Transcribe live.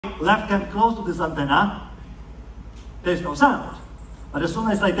left hand close to this antenna, there's no sound. But as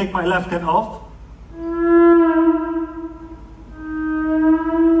soon as I take my left hand off,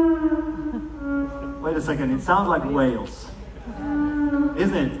 wait a second, it sounds like whales,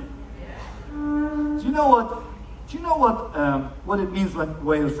 isn't it? Do you know what? Do you know what it means when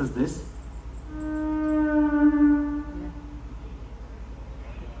whale says this?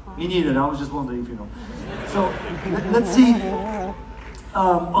 Me neither. I was just wondering if you know. So let's see.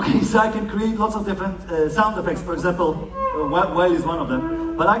 Okay, so I can create lots of different sound effects. For example, whale is one of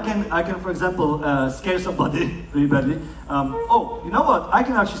them. But I can, for example, scare somebody really badly. Oh, you know what? I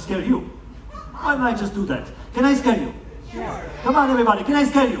can actually scare you. Why don't I just do that? Can I scare you? Sure. Come on, everybody. Can I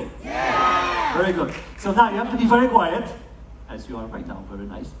scare you? Yeah. Very good. So now you have to be very quiet, as you are right now. Very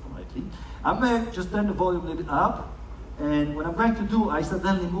nice, politely. I'm going to just turn the volume a little bit up. And what I'm going to do, I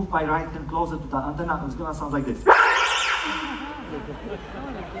suddenly move my right hand closer to the antenna. It's going to sound like this.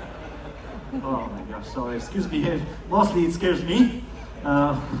 Oh my gosh, sorry, excuse me. Mostly it scares me.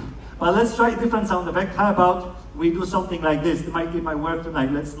 But let's try a different sound effect. How about we do something like this? It might work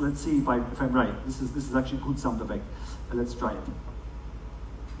tonight. Let's see if I'm right. This is actually a good sound effect. Let's try it.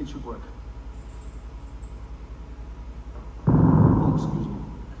 It should work. Oh, excuse me.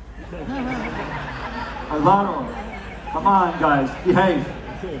 Alvaro, come on, guys, behave.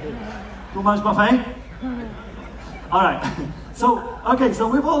 Too much buffet? All right. So, okay, so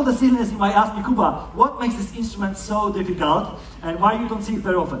with all the silliness, you might ask me, Kuba, what makes this instrument so difficult, and why you don't see it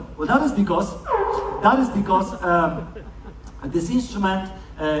very often? Well, that is because this instrument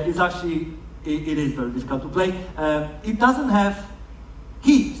is actually, it is very difficult to play. It doesn't have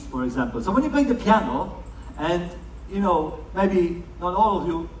keys, for example. So when you play the piano, and you know, maybe not all of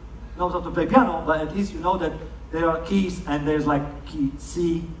you know how to play piano, but at least you know that there are keys, and there's like key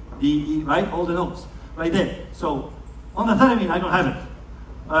C, D, E, right? All the notes right there. So on the Theremin, I don't have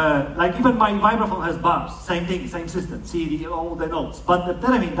it. Like even my vibraphone has bars, same thing, same system, C, D, all the notes. But the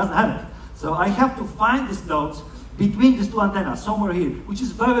Theremin doesn't have it. So I have to find these notes between these two antennas, somewhere here, which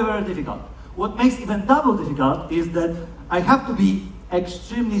is very, very difficult. What makes even double difficult is that I have to be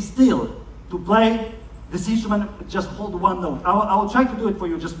extremely still to play this instrument, just hold one note. I will try to do it for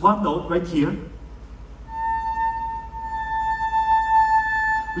you, just one note right here.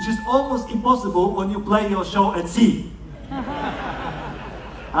 Which is almost impossible when you play your show at sea.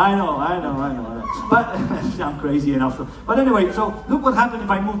 I know. But I'm crazy enough. But anyway, so look what happened if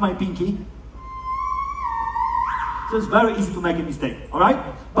I move my pinky. So it's very easy to make a mistake, all right?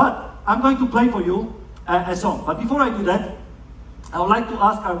 But I'm going to play for you a song. But before I do that, I would like to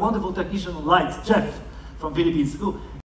ask our wonderful technician on lights, Jeff, from Philippines.